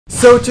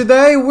So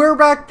today we're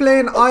back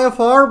playing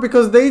IFR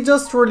because they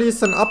just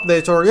released an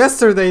update, or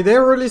yesterday they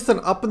released an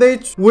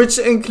update which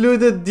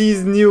included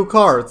these new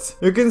carts.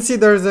 You can see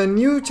there's a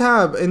new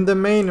tab in the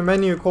main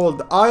menu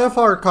called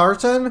IFR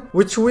Karting,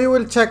 which we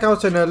will check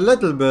out in a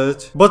little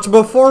bit. But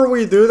before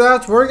we do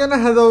that, we're gonna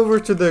head over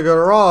to the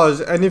garage,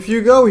 and if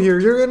you go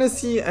here, you're gonna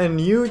see a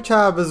new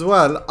tab as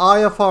well,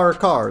 IFR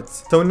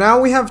Karts. So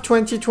now we have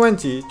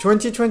 2020,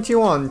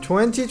 2021,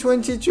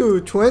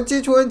 2022,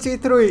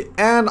 2023,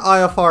 and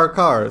IFR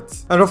Karts.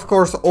 And of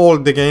course all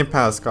the Game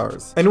Pass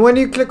cars. And when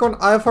you click on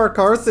IFR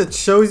Karts, it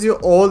shows you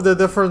all the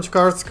different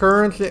cars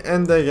currently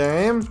in the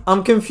game.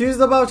 I'm confused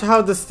about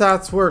how the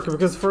stats work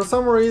because for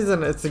some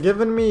reason it's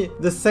given me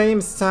the same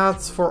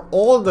stats for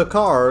all the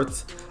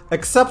cars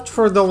except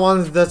for the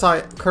ones that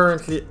I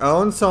currently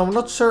own. So I'm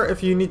not sure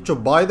if you need to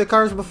buy the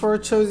cars before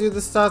it shows you the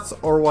stats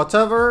or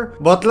whatever.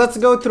 But let's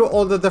go through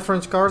all the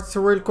different cars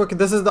real quick.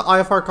 This is the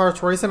IFR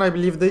Karts Racing. I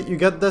believe that you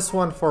get this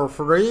one for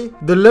free.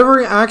 The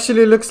livery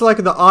actually looks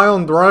like the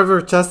Ion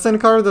Driver testing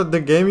car that the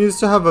game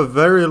used to have a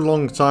very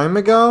long time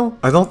ago.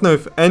 I don't know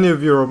if any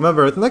of you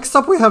remember it. Next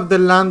up we have the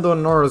Lando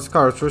Norris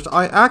cars, which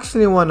I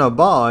actually want to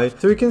buy.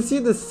 So you can see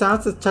the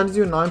stats. It tells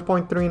you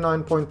 9.3,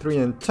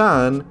 9.3, and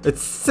 10.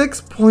 It's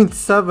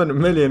 6.7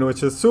 million,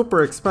 which is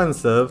super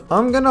expensive.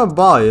 I'm gonna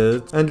buy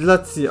it, and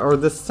let's see, are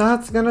the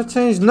stats gonna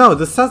change? No,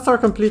 the stats are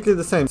completely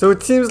the same. So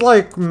it seems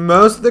like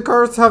most of the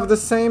cards have the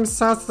same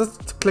stats. Let's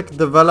click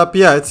develop.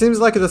 Yeah, it seems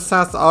like the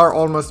stats are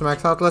almost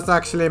maxed out. Let's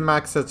actually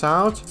max it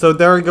out. So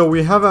there we go,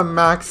 we have a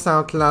maxed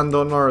out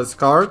Lando Norris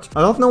cart.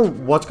 I don't know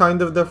what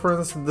kind of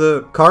difference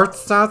the cart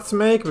stats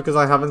make because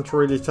I haven't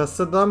really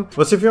tested them,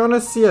 but if you want to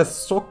see a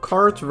stock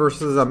cart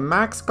versus a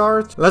max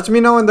cart, let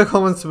me know in the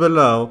comments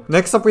below.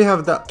 Next up we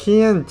have the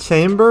Kian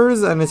Chamber,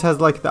 and it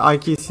has like the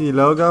IKC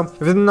logo.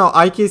 If you didn't know,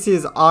 IKC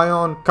is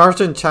Ion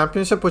Karting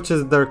Championship, which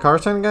is their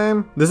karting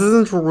game. This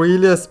isn't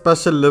really a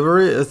special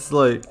livery. It's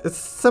like, it's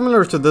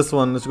similar to this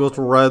one. It's got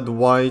red,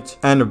 white,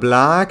 and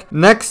black.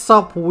 Next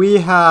up we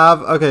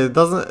have, okay,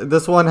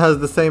 this one has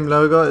the same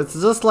logo. It's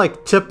just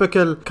like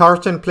typical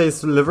karting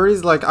place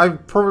liveries. Like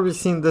I've probably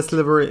seen this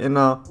livery in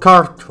a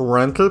kart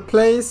rental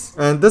place,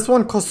 and this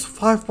one costs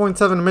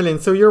 5.7 million.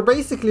 So you're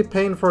basically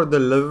paying for the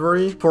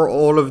livery for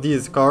all of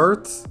these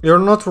carts. You're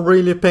not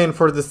really paying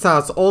for the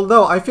stats,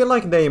 although I feel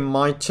like they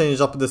might change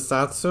up the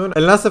stats soon,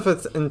 unless if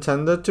it's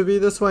intended to be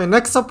this way.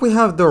 Next up we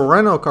have the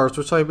Renault carts,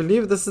 which I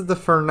believe this is the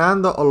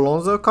Fernando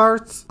Alonso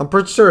carts. I'm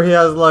pretty sure he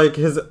has like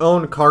his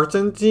own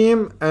karting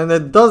team, and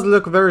it does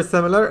look very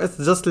similar. It's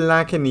just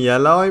lacking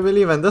yellow, I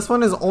believe, and this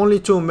one is only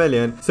 2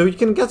 million, so you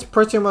can get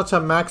pretty much a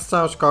maxed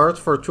out cart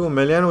for 2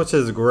 million, which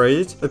is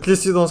great. At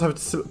least you don't have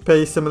to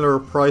pay similar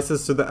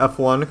prices to the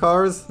F1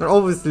 cars, and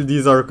obviously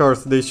these are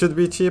cars, they should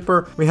be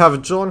cheaper. We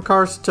have John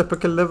Cars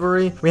typical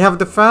livery. We have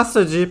the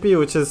Faster GP,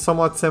 which is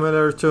somewhat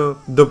similar to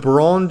the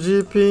Braun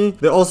GP.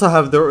 They also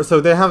have the,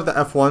 so they have the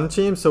F1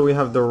 team, so we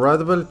have the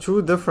Red Bull,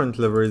 two different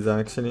liveries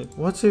actually.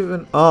 What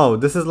even? Oh,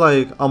 this is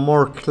like a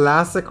more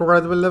classic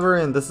Red Bull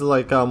livery, and this is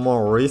like a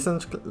more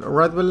recent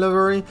Red Bull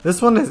livery.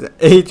 This one is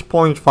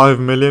 8.5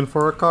 million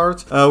for a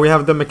cart. We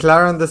have the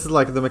McLaren. This is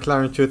like the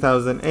McLaren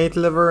 2008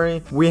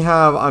 livery. We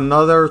have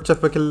another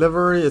typical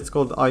livery. It's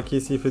called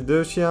IKC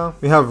Fiducia.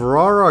 We have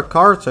Rara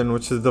Karting,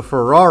 which is the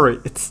Ferrari.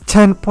 It's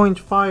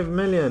 10.5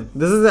 million.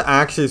 This is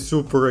actually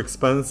super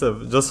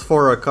expensive just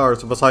for a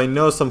cart, but I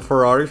know some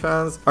Ferrari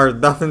fans are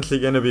definitely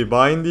gonna be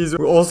buying these.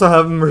 We also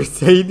have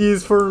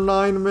Mercedes for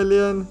 9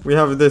 million. We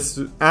have this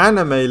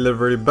anime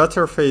livery,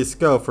 Better Face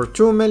Go, for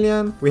 2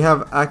 million. We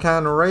have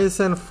Akan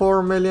Racing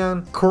 4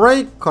 million.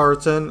 Craig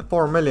Karting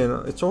 4 million.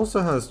 It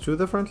also has two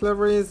different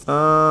liveries.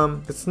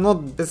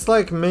 It's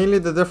like mainly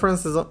the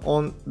difference is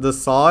on the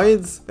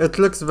sides. It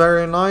looks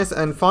very nice.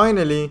 And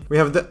finally we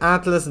have the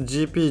Atlas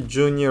GP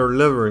Junior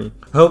livery.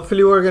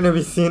 Hopefully we're gonna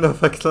be seeing a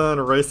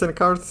Fexalan racing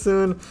cart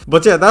soon.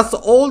 But yeah, that's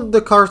all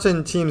the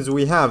karting teams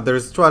we have.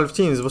 There's 12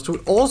 teams, but we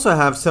also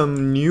have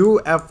some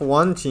new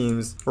F1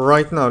 teams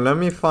right now. Let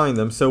me find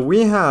them. So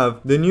we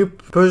have the new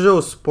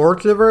Peugeot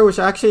Sport livery, which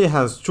actually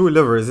has two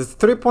liveries. It's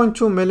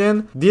 3.2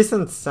 million,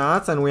 decent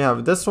stats, and we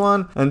have this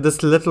one and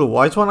this little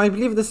white one. I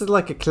believe this is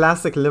like a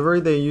classic livery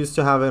they used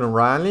to have in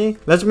Rally.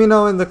 Let me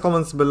know in the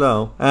comments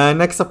below.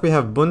 Next up we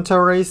have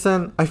Bunta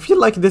Racing. I feel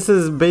like this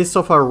is based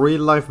off a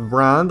real life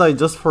brand. I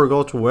just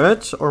forgot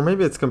which, or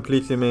maybe it's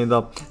completely made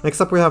up. Next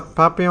up we have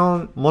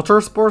Papillon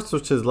Motorsports,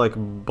 which is like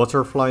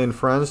butterfly in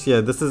French. Yeah,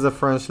 this is a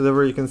French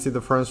livery. You can see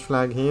the French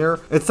flag here.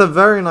 It's a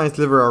very nice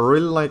livery. I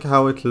really like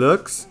how it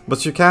looks,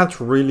 but you can't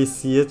really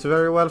see it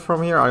very well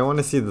from here. I want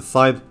to see the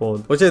side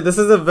pod. But yeah, this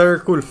is a very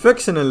cool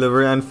fictional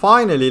livery. And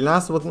finally,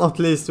 last but not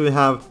least, we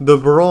have the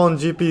Braun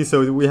GP.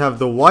 So we have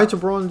the white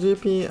Braun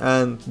GP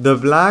and the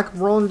black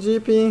Braun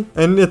GP,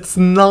 and it's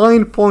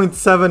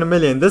 9.7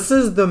 million. This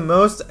is the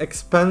most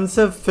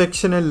expensive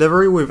fictional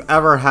livery we've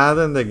ever had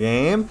in the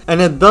game,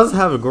 and it does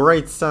have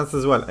great stats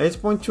as well,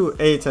 8.2,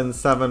 8, and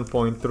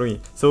 7.3.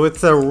 So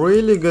it's a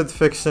really good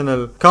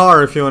fictional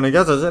car if you want to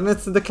get it, and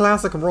it's the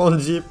classic Braun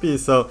GP,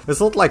 so it's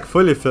not like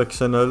fully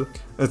fictional.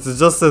 It's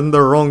just in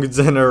the wrong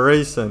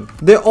generation.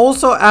 They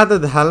also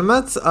added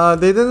helmets.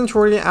 They didn't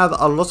really add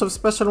a lot of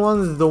special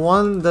ones. The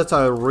one that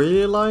I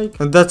really like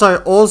and that I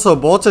also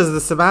bought is the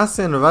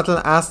Sebastian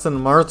Vettel Aston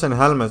Martin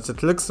helmet.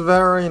 It looks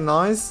very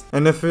nice,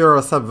 and if you're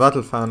a Seb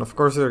Vettel fan, of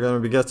course you're going to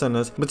be getting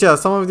it. But yeah,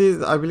 some of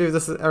these, I believe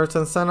this is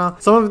Ayrton Senna,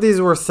 some of these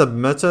were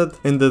submitted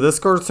in the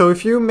Discord. So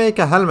if you make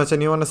a helmet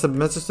and you want to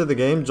submit it to the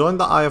game, join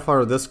the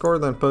IFR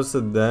Discord and post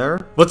it there.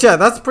 But yeah,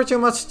 that's pretty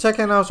much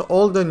checking out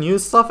all the new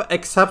stuff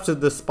except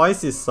the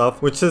spicy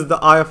stuff, which is the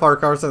IFR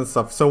Karting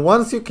stuff. So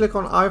once you click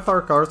on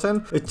IFR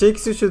Karting, it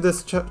takes you to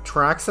this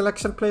track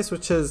selection place,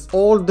 which is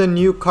all the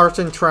new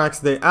karting tracks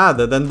they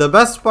added. And the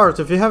best part,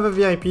 if you have a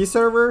VIP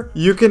server,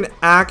 you can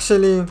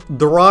actually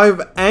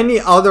drive any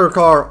other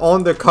car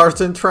on the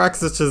karting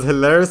tracks, which is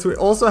hilarious. We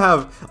also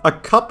have a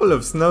couple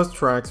of snow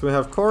tracks. We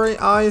have Corey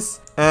Ice,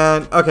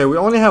 and okay, we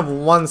only have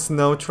one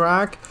snow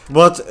track,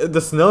 but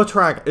the snow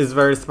track is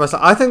very special.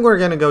 I think we're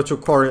gonna go to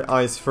Corey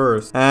Ice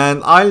first,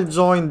 and I'll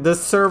join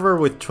this server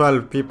with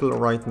 12 people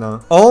right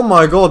now. Oh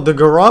my god, the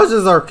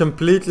garages are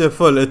completely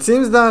full. It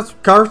seems that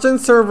karting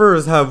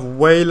servers have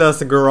way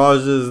less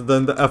garages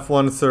than the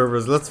F1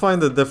 servers. Let's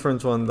find a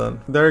different one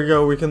then. There you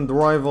go, we can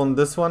drive on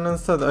this one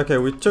instead. Okay,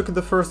 we took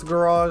the first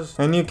garage,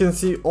 and you can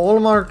see all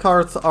my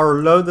carts are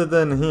loaded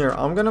in here.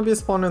 I'm gonna be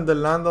spawning the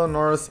Lando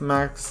Norris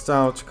maxed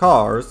out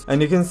cars,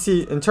 and you can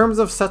see in terms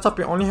of setup,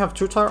 you only have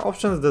two tire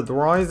options, the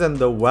dries and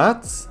the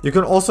wets. You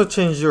can also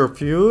change your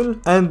fuel,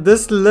 and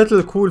this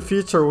little cool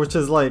feature, which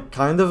is like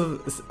kind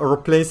of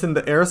replacing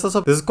the air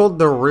setup, this is called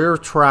the rear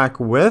track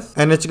width,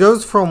 and it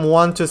goes from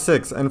 1 to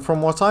 6. And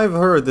from what I've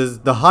heard is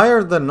the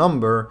higher the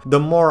number, the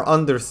more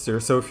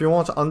understeer. So if you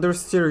want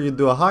understeer, you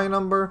do a high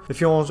number.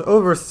 If you want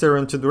oversteer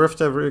and to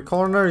drift every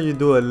corner, you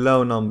do a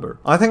low number.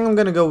 I think I'm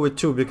gonna go with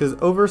 2 because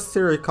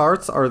oversteery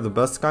carts are the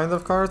best kind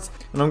of carts,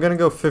 and I'm gonna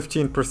go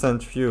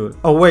 15% fuel.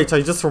 Oh wait,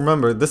 I just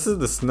remembered, this is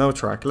the snow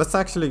track. Let's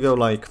actually go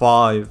like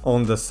 5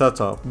 on the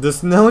setup. The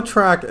snow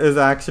track is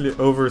actually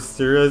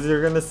oversteer, as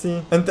you're gonna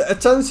see. And the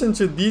attention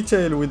to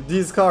detail with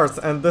these cars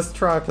and this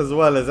track as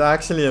well is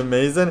actually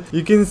amazing.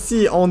 You can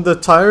see on the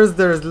tires,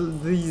 there's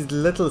these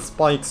little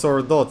spikes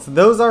or dots.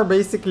 Those are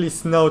basically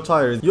snow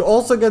tires. You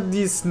also get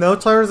these snow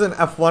tires in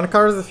F1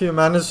 cars if you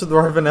manage to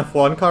drive an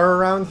F1 car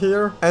around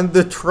here. And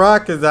the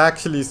track is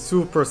actually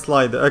super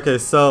slide. Okay,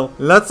 so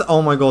let's,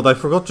 oh my god, I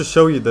forgot to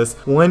show you this.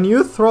 When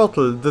you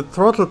throttle, the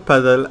throttle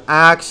pedal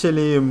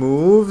actually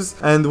moves,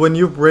 and when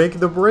you brake,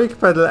 the brake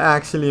pedal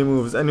actually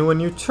moves, and when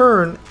you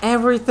turn,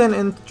 everything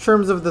in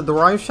terms of the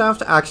drive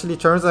shaft actually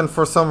turns. And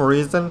for some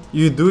reason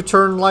you do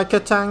turn like a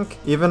tank,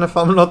 even if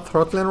I'm not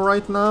throttling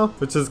right now,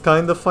 which is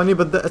kind of funny.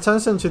 But the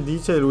attention to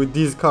detail with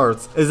these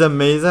carts is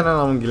amazing, and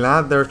I'm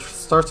glad they're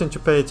starting to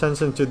pay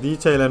attention to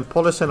detail and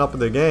polishing up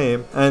the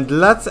game. And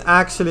let's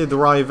actually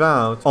drive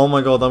out. Oh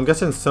my god, I'm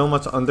getting so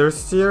much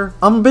understeer.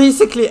 I'm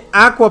basically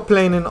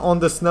aquaplaning on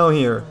the snow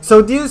here.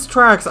 So these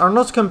tracks are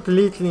not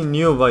completely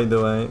new, by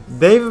the way.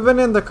 They've been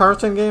in the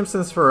karting game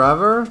since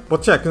forever.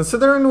 But yeah,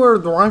 considering we're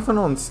driving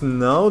on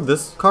snow,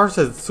 this kart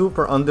is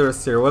super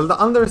understeer. Well, the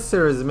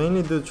understeer is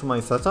mainly due to my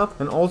setup,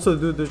 and also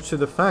due to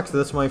the fact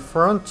that my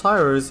front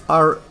tires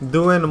are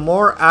doing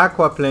more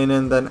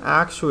aquaplaning than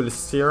actual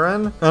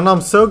steering. And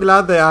I'm so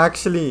glad they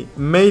actually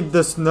made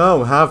the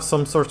snow have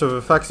some sort of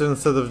effect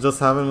instead of just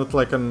having it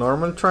like a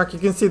normal track. You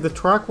can see the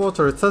track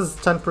water, it says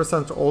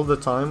 10% all the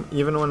time,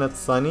 even when it's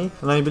sunny.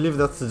 And I believe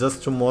that's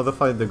just to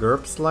modify the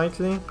grip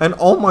slightly. And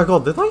oh my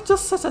god, did I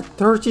just set a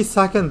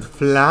 30-second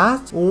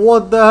flat?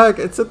 What the heck?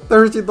 It's a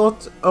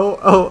 30.000.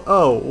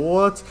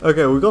 What?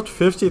 Okay, we got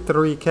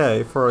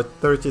 53k for a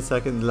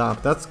 30-second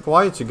lap. That's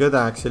quite good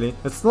actually.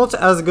 It's not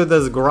as good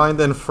as grind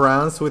in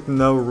France with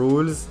no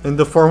rules in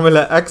the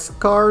Formula X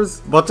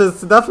cars, but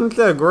it's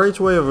definitely a great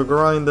way of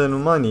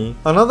grinding money.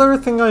 Another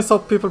thing I saw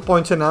people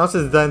pointing out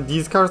is that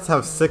these carts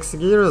have 6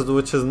 gears,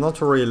 which is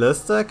not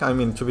realistic. I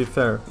mean, to be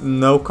fair,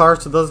 no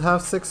kart does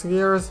have 6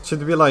 gears.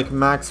 Should be like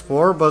max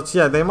 4, but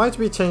yeah, they might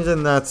be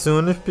changing that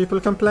soon if people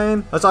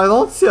complain. But I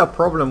don't see a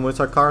problem with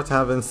a kart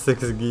having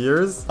 6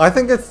 gears. I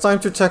think it's time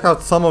to check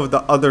out some of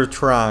the other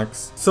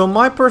tracks. So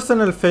my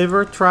personal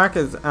favorite track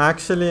is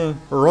actually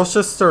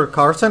Rochester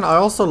Karting. I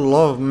also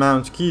love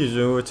Mount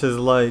Kiju, which is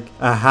like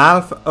a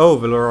half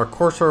oval or a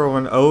quarter of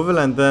an oval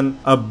and then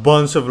a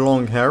bunch of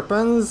long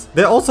hairpins.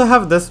 They also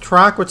have this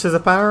track, which is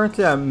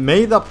apparently a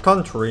made-up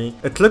country.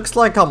 It looks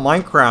like a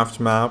Minecraft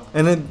map,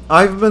 and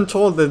I've been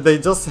told that they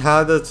just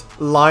had it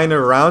lying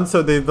around,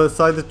 so they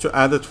decided to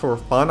add it for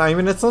fun. I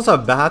mean, it's not a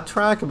bad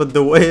track, but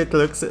the way it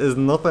looks is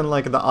nothing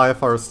like the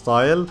IFR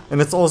style,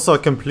 and it's also a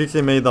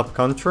completely made-up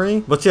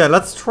country. But yeah,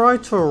 let's try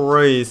to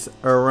race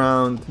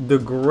around the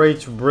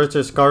Great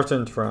British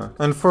Karting track.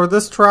 And for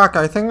this track,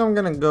 I think I'm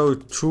gonna go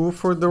 2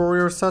 for the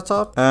rear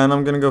setup, and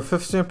I'm gonna go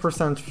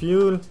 15%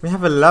 fuel. We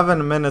have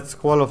 11 minutes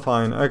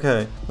qualifying.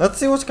 Okay, let's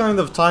see what kind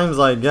of times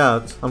I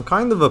get. I'm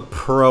kind of a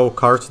pro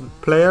kart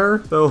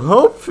player, so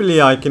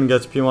hopefully I can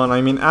get P1.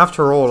 I mean,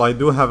 after all, I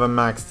do have a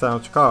maxed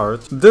out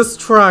kart. This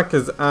track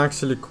is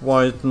actually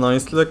quite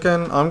nice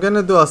looking. I'm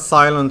gonna do a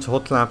silent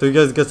hot lap so you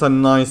guys get a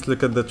nice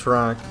look at the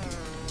track.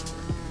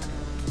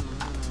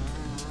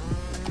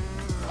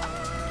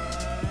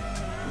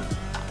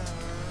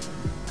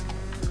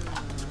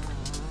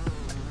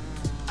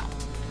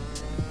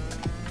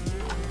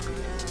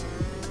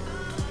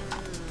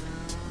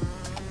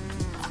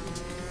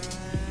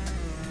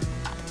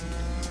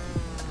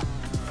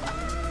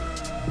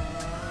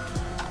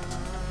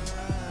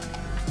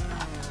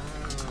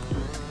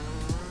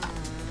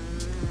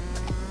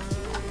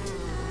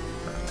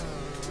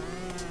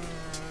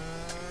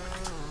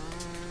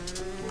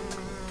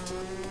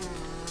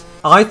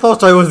 I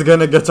thought I was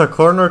gonna get a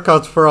corner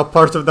cut for a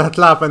part of that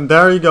lap, and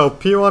there you go,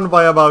 P1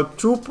 by about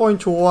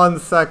 2.1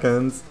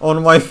 seconds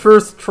on my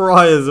first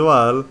try as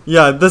well.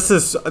 Yeah, this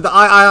is,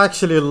 I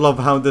actually love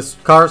how this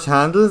kart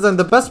handles, and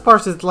the best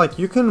part is like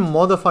you can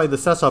modify the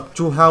setup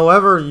to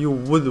however you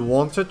would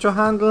want it to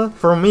handle.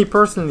 For me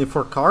personally,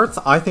 for karts,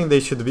 I think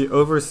they should be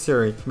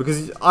oversteery,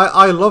 because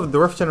I love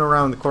drifting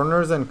around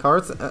corners and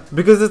karts,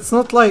 because it's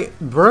not like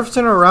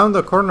drifting around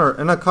a corner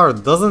in a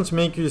kart doesn't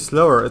make you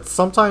slower. It's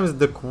sometimes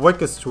the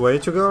quickest way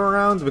to go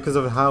around because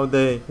of how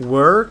they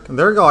work.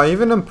 There you go, I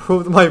even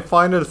improved my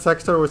final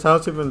sector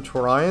without even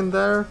trying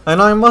there. And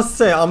I must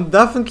say, I'm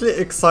definitely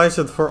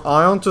excited for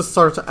Ion to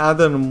start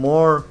adding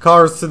more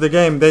cars to the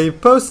game. They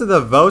posted a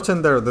vote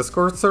in their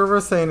Discord server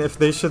saying if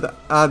they should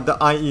add the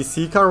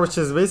IEC car, which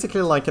is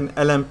basically like an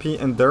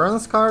LMP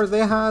endurance car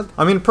they had.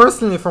 I mean,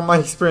 personally, from my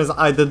experience,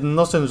 I did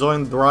not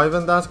enjoy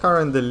driving that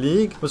car in the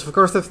league, which of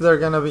course if they're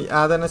gonna be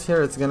adding it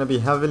here, it's gonna be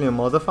heavily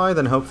modified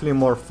and hopefully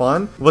more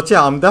fun. But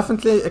yeah, I'm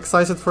definitely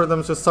excited for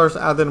them to start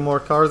adding more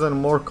cars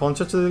and more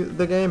content to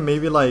the game,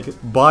 maybe like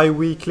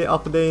bi-weekly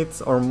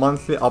updates or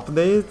monthly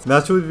updates.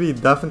 That would be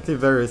definitely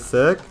very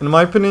sick. In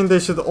my opinion, they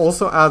should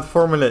also add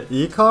Formula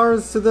E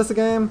cars to this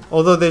game,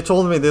 although they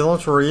told me they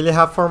don't really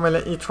have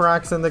Formula E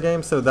tracks in the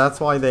game, so that's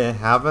why they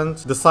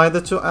haven't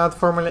decided to add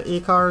Formula E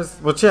cars.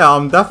 But yeah,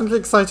 I'm definitely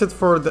excited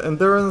for the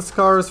endurance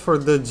cars, for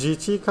the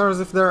GT cars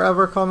if they're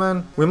ever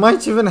coming. We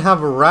might even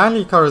have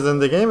rally cars in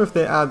the game if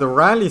they add the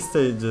rally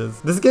stages.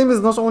 This game is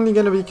not only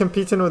going to be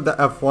competing with the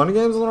F1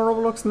 games on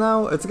Roblox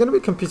now, it's going to be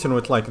competing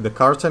with like the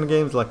Karting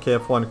games like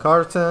KF1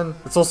 Karting.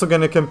 It's also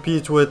going to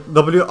compete with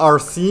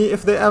WRC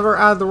if they ever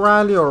add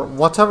rally or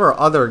whatever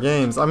other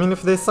games. I mean,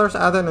 if they start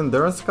adding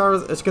endurance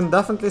cars, it can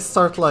definitely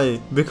start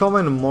like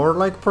becoming more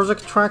like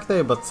Project Track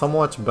Day but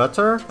somewhat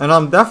better, and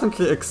I'm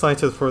definitely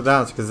excited for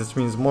that because it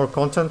means more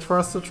content for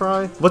us to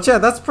try. But yeah,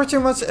 that's pretty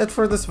much it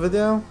for this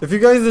video. If you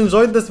guys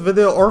enjoyed this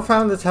video or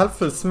found it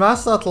helpful,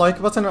 smash that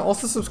like button and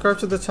also subscribe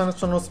to the channel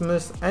to not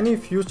miss any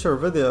future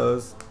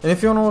videos. And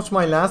if you want to watch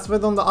my last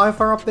video on the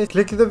IFR update,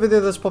 click the video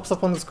that pops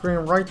up on the screen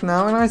right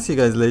now, and I see you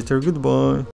guys later. Goodbye.